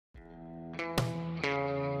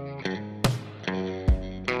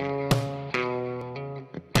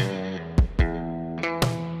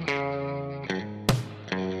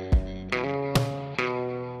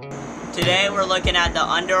today we're looking at the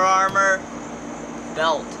Under Armour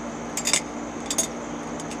belt.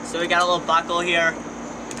 So we got a little buckle here.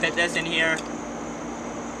 You put this in here,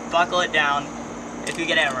 buckle it down, if you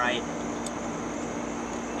get it right.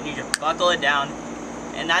 And you just buckle it down,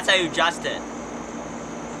 and that's how you adjust it.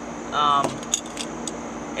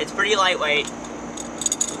 It's pretty lightweight.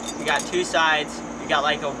 You got two sides. You got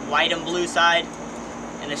like a white and blue side,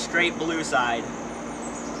 and a straight blue side.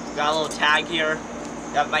 You got a little tag here.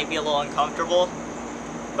 That might be a little uncomfortable.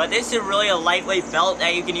 But this is really a lightweight belt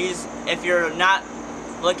that you can use if you're not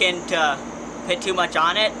looking to put too much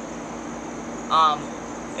on it.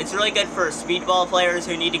 It's really good for speedball players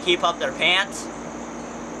who need to keep up their pants.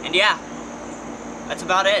 And yeah, that's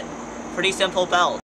about it. Pretty simple belt.